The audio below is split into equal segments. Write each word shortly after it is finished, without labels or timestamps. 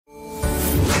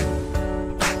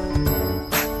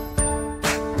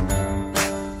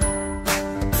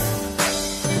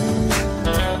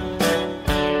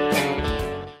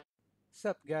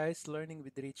What's up, guys? Learning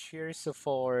with Rich here. So,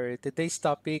 for today's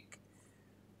topic,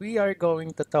 we are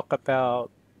going to talk about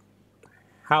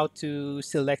how to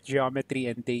select geometry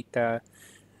and data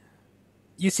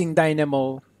using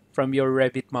Dynamo from your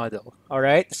Revit model. All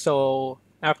right. So,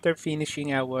 after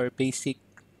finishing our basic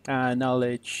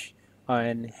knowledge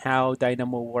on how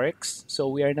Dynamo works, so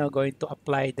we are now going to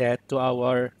apply that to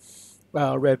our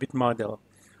Revit model.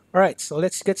 All right. So,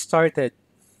 let's get started.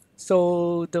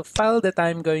 So the file that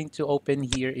I'm going to open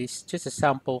here is just a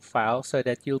sample file so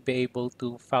that you'll be able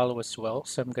to follow as well.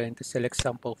 So I'm going to select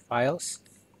sample files.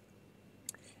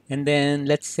 And then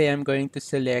let's say I'm going to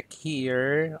select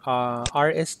here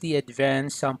RST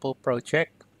Advanced Sample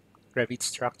Project, Revit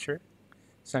Structure.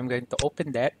 So I'm going to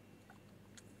open that.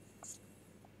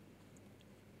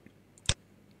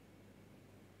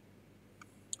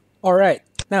 All right.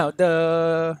 Now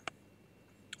the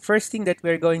first thing that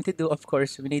we're going to do, of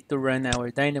course, we need to run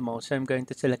our Dynamo. So I'm going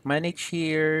to select Manage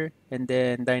here and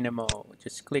then Dynamo.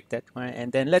 Just click that one.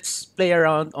 And then let's play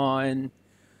around on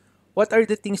what are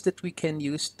the things that we can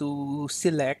use to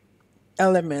select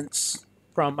elements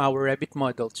from our Revit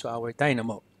model to our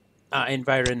Dynamo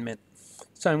environment.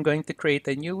 So I'm going to create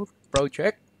a new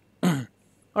project.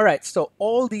 All right, so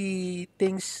all the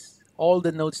things, all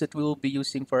the nodes that we will be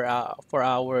using for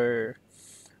our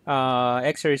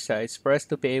exercise, for us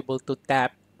to be able to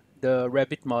tap the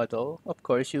Revit model, of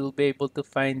course, you will be able to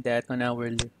find that on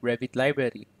our Revit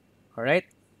library. All right.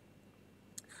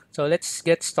 So let's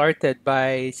get started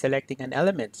by selecting an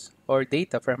element or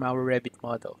data from our Revit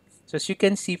model. So as you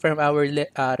can see from our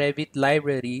Revit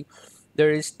library,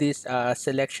 there is this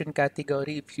selection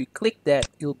category. If you click that,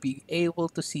 you'll be able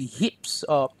to see heaps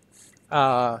of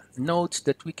nodes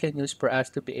that we can use for us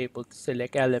to be able to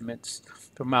select elements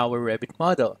from our Revit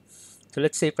model. So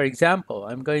let's say, for example,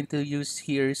 I'm going to use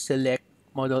here select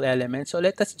model element. So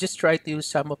let us just try to use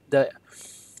some of the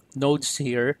nodes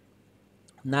here,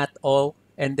 not all,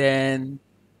 and then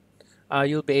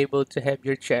you'll be able to have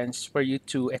your chance for you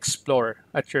to explore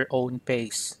at your own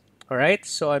pace. All right,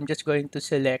 so I'm just going to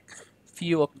select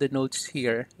few of the nodes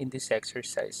here in this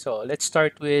exercise. So let's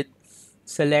start with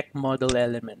select model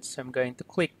elements. I'm going to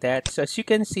click that. So as you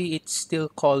can see, it's still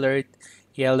colored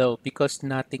yellow because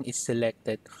nothing is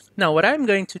selected. Now what I'm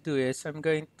going to do is I'm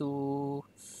going to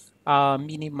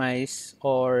minimize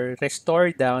or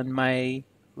restore down my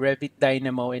Revit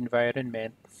Dynamo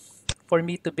environment for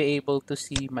me to be able to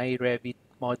see my Revit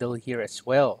model here as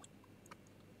well.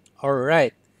 All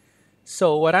right.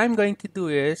 So what I'm going to do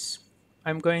is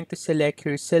I'm going to select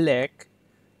here select,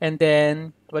 and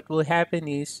then what will happen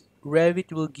is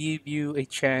Revit will give you a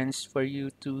chance for you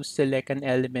to select an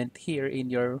element here in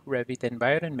your Revit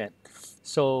environment.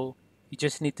 So you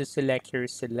just need to select here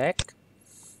select,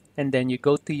 and then you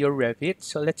go to your Revit.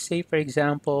 So let's say, for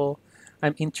example,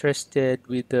 I'm interested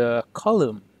with the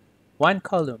column, one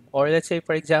column, or let's say,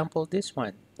 for example, this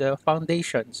one, the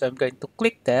foundation. So I'm going to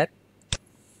click that.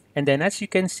 And then as you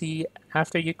can see,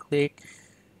 after you click,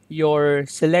 your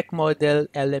select model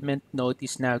element node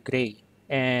is now gray.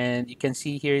 And you can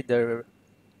see here the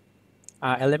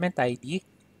element ID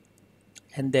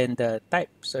and then the type.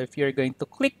 So if you're going to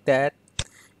click that,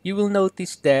 you will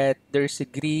notice that there's a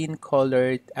green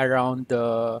colored around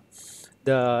the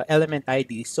element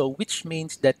ID. So which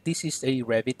means that this is a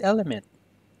Revit element.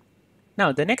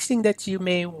 Now, the next thing that you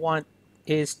may want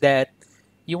is that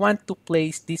you want to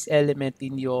place this element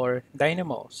in your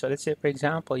Dynamo. So let's say, for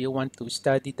example, you want to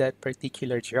study that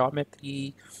particular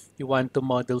geometry, you want to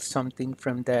model something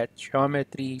from that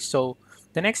geometry. So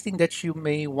the next thing that you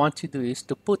may want to do is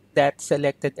to put that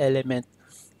selected element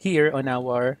here on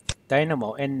our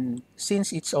Dynamo. And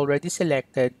since it's already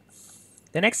selected,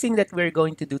 the next thing that we're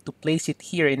going to do to place it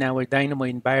here in our Dynamo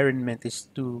environment is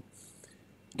to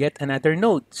get another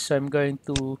node. So I'm going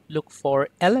to look for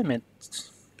elements.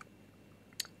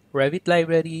 Revit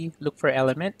library, look for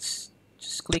elements.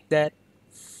 Just click that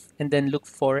and then look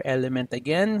for element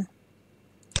again.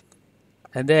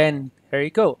 And then here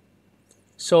you go.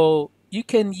 So you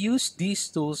can use these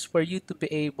tools for you to be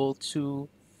able to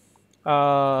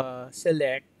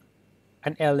select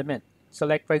an element. So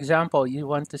like for example, you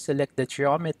want to select the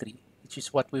geometry, which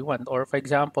is what we want. Or for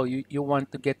example, you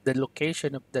want to get the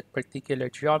location of that particular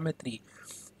geometry.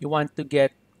 You want to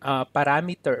get a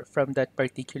parameter from that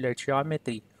particular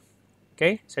geometry.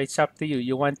 Okay, so it's up to you.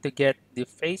 You want to get the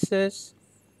faces.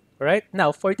 Right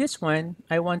now for this one,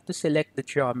 I want to select the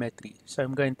geometry. So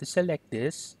I'm going to select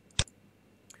this.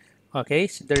 Okay,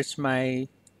 so there's my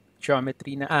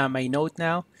geometry na my node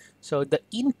now. So the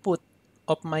input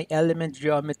of my element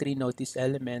geometry node is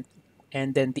element,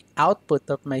 and then the output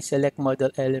of my select model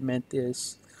element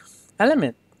is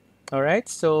element. All right,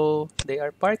 so they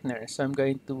are partners. So I'm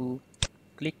going to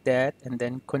click that and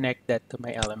then connect that to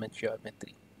my element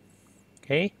geometry.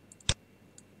 Okay,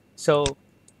 so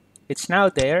it's now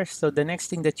there. So the next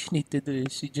thing that you need to do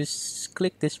is you just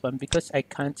click this one because I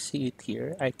can't see it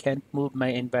here. I can't move my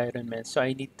environment. So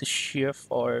I need to shift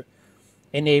or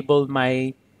enable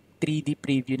my 3D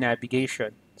preview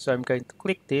navigation. So I'm going to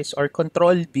click this or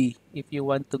Control B if you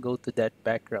want to go to that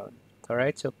background. All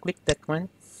right, so click that one.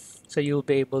 So you'll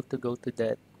be able to go to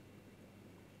that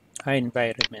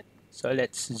environment. So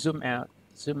let's zoom out,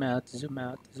 zoom out, zoom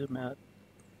out, zoom out.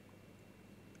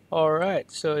 All right,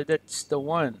 so that's the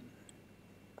one.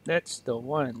 That's the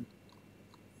one.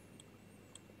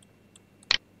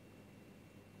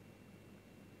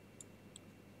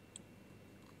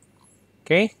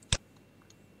 Okay,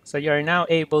 so you are now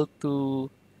able to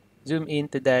zoom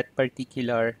into that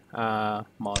particular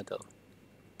model.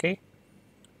 Okay,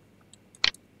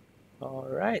 all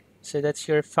right, so that's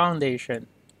your foundation.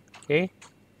 Okay,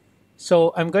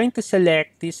 so I'm going to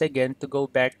select this again to go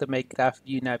back to my graph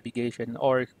view navigation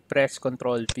or press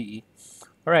Control V.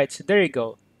 All right, so there you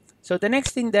go. So the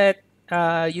next thing that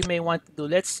you may want to do,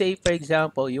 let's say, for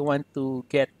example, you want to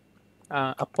get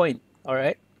a point. All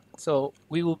right, so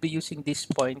we will be using these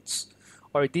points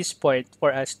or this point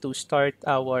for us to start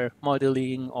our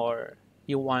modeling, or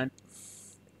you want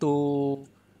to,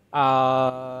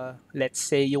 let's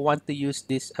say, you want to use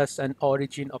this as an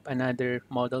origin of another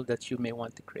model that you may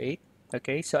want to create.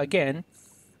 Okay, so again,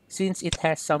 since it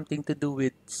has something to do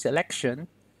with selection,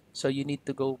 so you need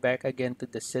to go back again to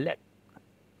the select.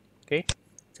 Okay,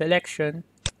 selection,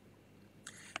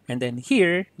 and then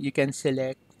here you can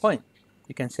select point.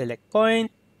 You can select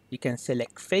point, you can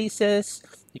select faces,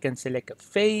 you can select a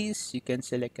face, you can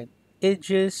select an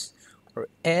edges or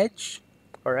edge.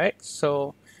 All right,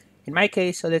 so in my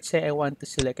case, so let's say I want to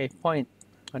select a point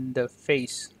on the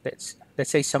face. Let's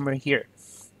say somewhere here.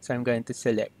 So I'm going to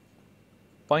select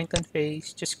point on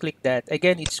face, just click that.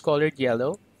 Again, it's colored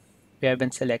yellow. We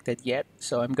haven't selected yet.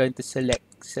 So I'm going to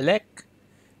select,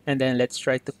 and then let's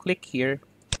try to click here,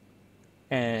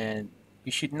 and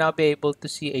you should now be able to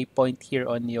see a point here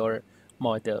on your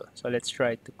model. So let's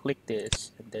try to click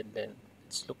this, and then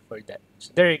let's look for that.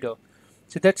 So there you go.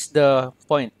 So that's the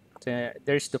point.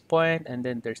 There's the point, and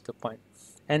then there's the point.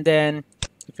 And then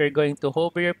if you're going to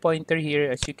hover your pointer here,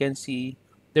 as you can see,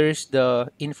 there's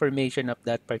the information of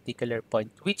that particular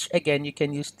point, which again, you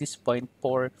can use this point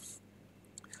for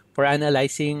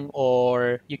analyzing,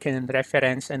 or you can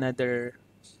reference another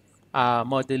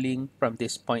modeling from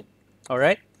this point. All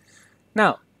right.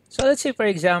 Now, so let's say, for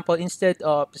example, instead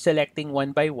of selecting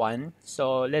one by one,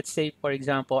 so let's say, for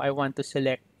example, I want to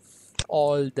select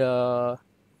all the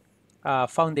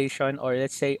foundation, or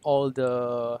let's say all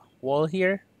the wall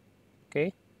here.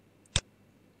 Okay.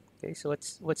 Okay. So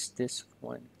what's this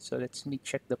one? So let's me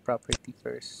check the property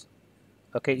first.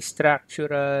 Okay,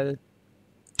 structural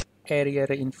area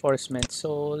reinforcement.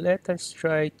 So let us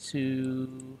try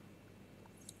to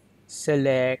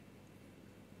select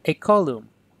a column.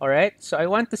 All right, so I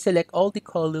want to select all the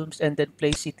columns and then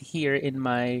place it here in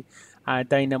my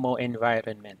Dynamo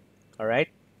environment. All right,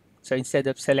 so instead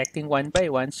of selecting one by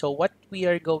one, so what we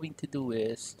are going to do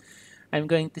is I'm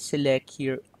going to select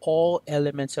here all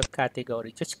elements of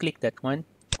category. Just click that one.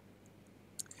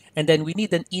 And then we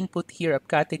need an input here of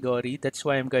category. That's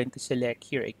why I'm going to select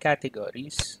here a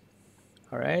categories.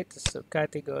 All right, so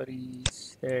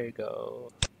categories, there you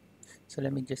go. So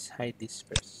let me just hide this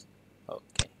first.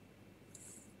 Okay.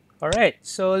 All right,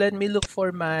 so let me look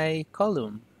for my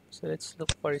column. So let's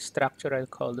look for a structural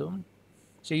column.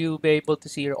 So you'll be able to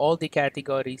see all the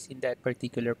categories in that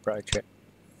particular project.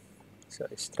 So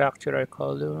a structural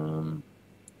column.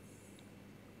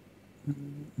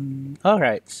 All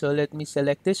right, so let me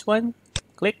select this one.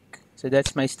 Click. So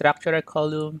that's my structural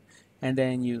column. And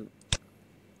then you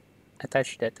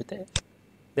attach that to that.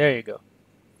 There you go.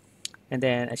 And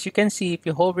then as you can see, if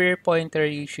you hover your pointer,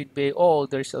 you should be, oh,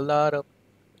 there's a lot of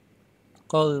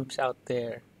columns out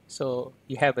there. So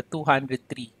you have a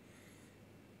 203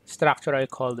 structural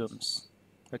columns.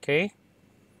 Okay,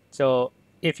 so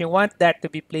if you want that to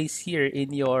be placed here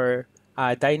in your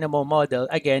Dynamo model,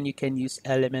 again, you can use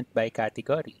element by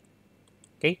category.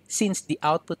 Okay, since the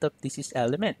output of this is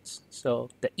elements, so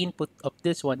the input of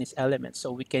this one is elements,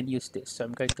 so we can use this. So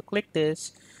I'm going to click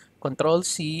this, Control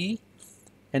C,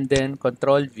 and then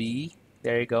Control V.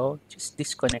 There you go. Just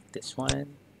disconnect this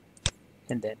one,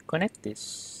 and then connect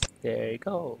this. There you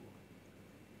go.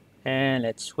 And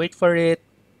let's wait for it.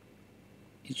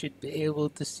 You should be able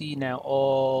to see now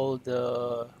all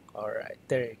the, all right,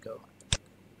 there you go.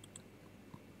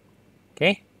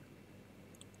 Okay,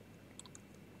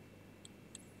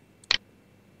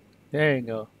 There you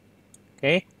go.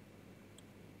 Okay.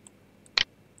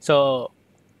 So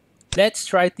let's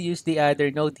try to use the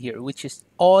other node here, which is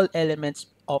all elements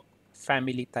of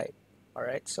family type. All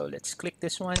right. So let's click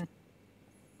this one.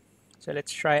 So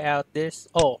let's try out this.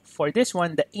 Oh, for this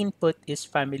one, the input is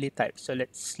family type. So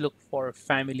let's look for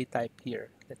family type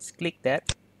here. Let's click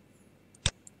that.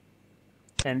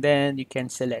 And then you can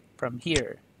select from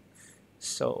here.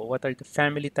 So what are the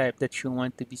family type that you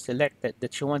want to be selected,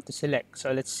 that you want to select?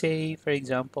 So let's say, for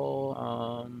example,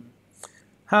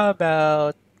 how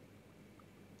about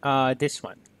this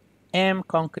one? M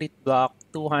concrete block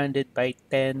 200 by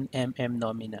 10 mm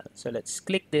nominal. So let's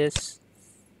click this.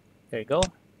 There you go.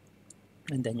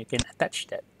 And then you can attach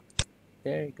that.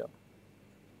 There you go.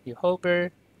 You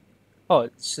hover. Oh,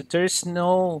 so there's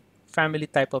no family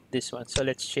type of this one. So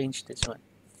let's change this one.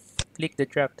 Click the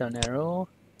drop down arrow.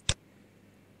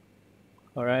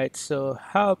 All right. So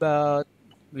how about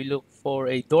we look for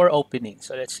a door opening?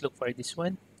 So let's look for this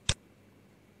one.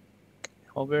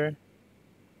 Hover.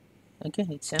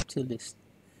 Again, it's empty list.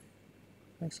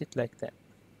 Why is it like that?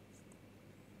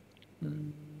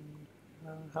 Mm,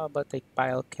 how about a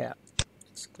pile cap?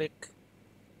 Let's click.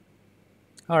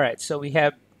 All right, so we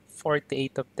have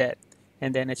 48 of that.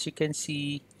 And then as you can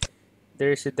see,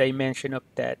 there's a dimension of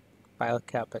that pile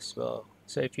cap as well.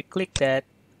 So if you click that,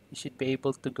 you should be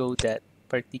able to go that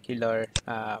particular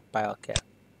pile cap.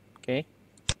 Okay.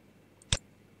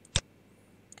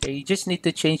 Okay, you just need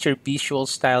to change your visual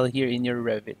style here in your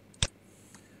Revit.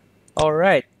 All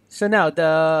right. So now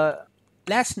the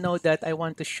last node that I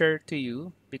want to share to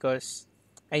you, because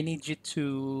I need you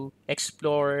to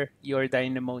explore your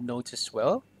Dynamo nodes as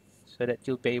well, so that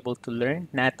you'll be able to learn,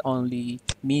 not only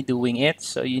me doing it,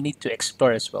 so you need to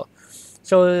explore as well.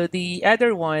 So the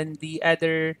other one, the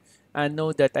other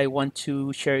node that I want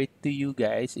to share it to you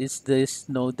guys is this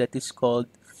node that is called,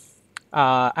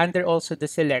 under also the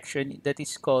selection, that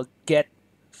is called Get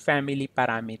Family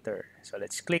Parameter. So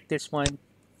let's click this one.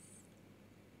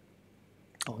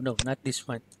 Oh no, not this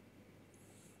one.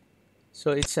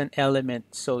 So it's an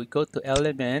element. So go to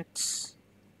elements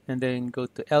and then go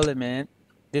to element.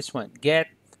 This one, get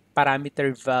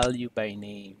parameter value by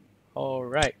name. All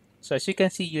right. So as you can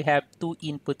see, you have two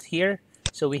inputs here.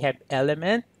 So we have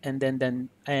element and then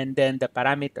the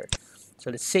parameter. So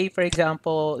let's say, for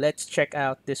example, let's check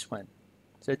out this one.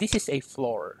 So this is a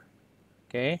floor.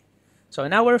 Okay. So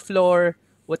on our floor,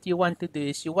 what you want to do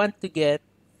is you want to get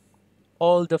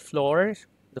all the floors,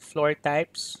 the floor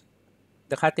types.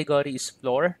 The category is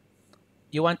floor.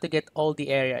 You want to get all the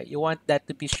area. You want that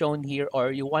to be shown here,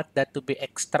 or you want that to be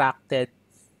extracted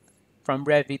from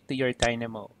Revit to your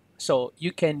Dynamo. So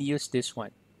you can use this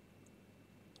one.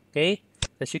 Okay?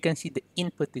 As you can see, the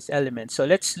input is element. So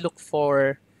let's look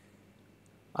for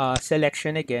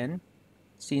selection again,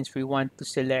 since we want to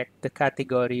select the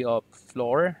category of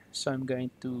floor. So I'm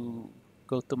going to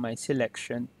go to my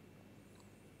selection.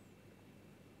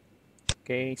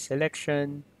 Okay,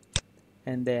 selection.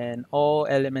 And then all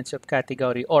elements of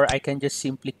category, or I can just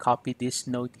simply copy this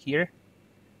node here.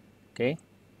 Okay,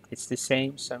 it's the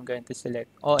same, so I'm going to select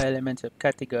all elements of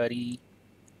category,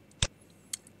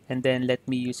 and then let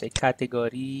me use a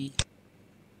category.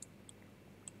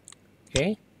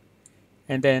 Okay,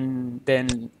 and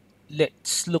then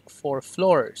let's look for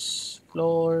floors.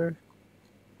 Floor.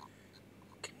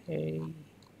 Okay,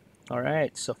 all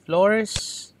right, so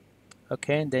floors.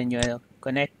 Okay, and then you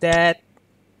connect that,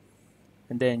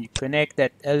 and then you connect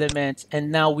that element,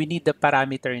 and now we need the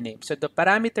parameter name. So the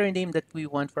parameter name that we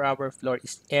want for our floor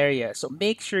is area. So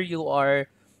make sure you are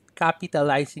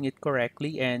capitalizing it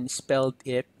correctly and spelled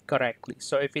it correctly.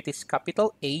 So if it is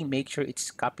capital A, make sure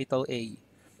it's capital A.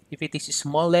 If it is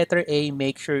small letter A,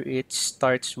 make sure it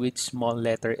starts with small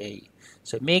letter A.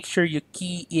 So make sure you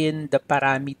key in the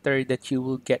parameter that you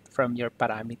will get from your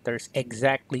parameters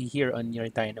exactly here on your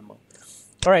Dynamo.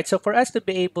 All right, so for us to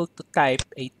be able to type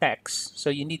a text, so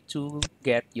you need to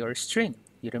get your string.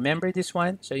 You remember this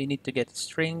one? So you need to get a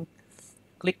string.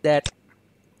 Click that.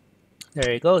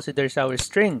 There you go. So there's our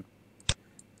string.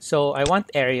 So I want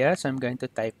area, so I'm going to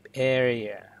type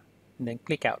area. And then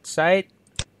click outside.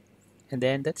 And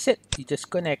then that's it. You just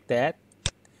connect that.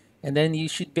 And then you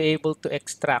should be able to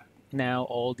extract now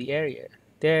all the area.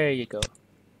 There you go.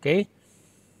 Okay.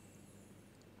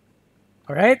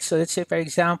 All right. So let's say, for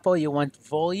example, you want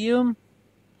volume.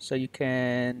 So you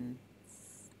can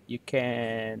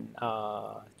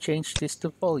change this to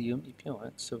volume if you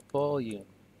want. So volume,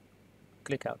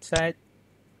 click outside,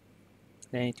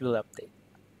 then it will update.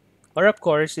 Or of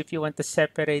course, if you want to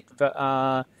separate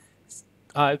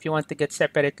if you want to get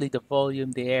separately the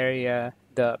volume, the area,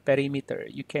 the perimeter,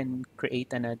 you can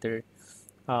create another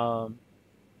um,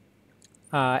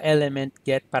 element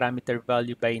get parameter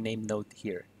value by name node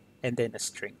here, and then a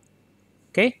string.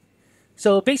 Okay?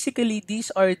 So basically,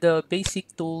 these are the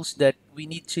basic tools that we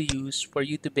need to use for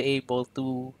you to be able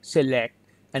to select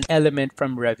an element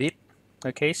from Revit.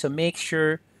 Okay, so make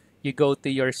sure you go to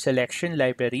your selection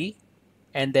library,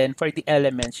 and then for the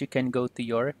elements, you can go to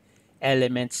your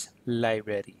elements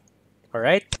library. All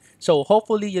right, so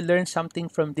hopefully you learned something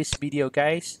from this video,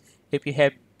 guys. If you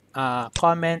have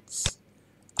comments,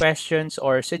 questions,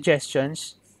 or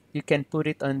suggestions, you can put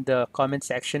it on the comment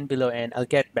section below and I'll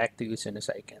get back to you as soon as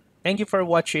I can. Thank you for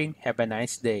watching. Have a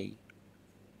nice day.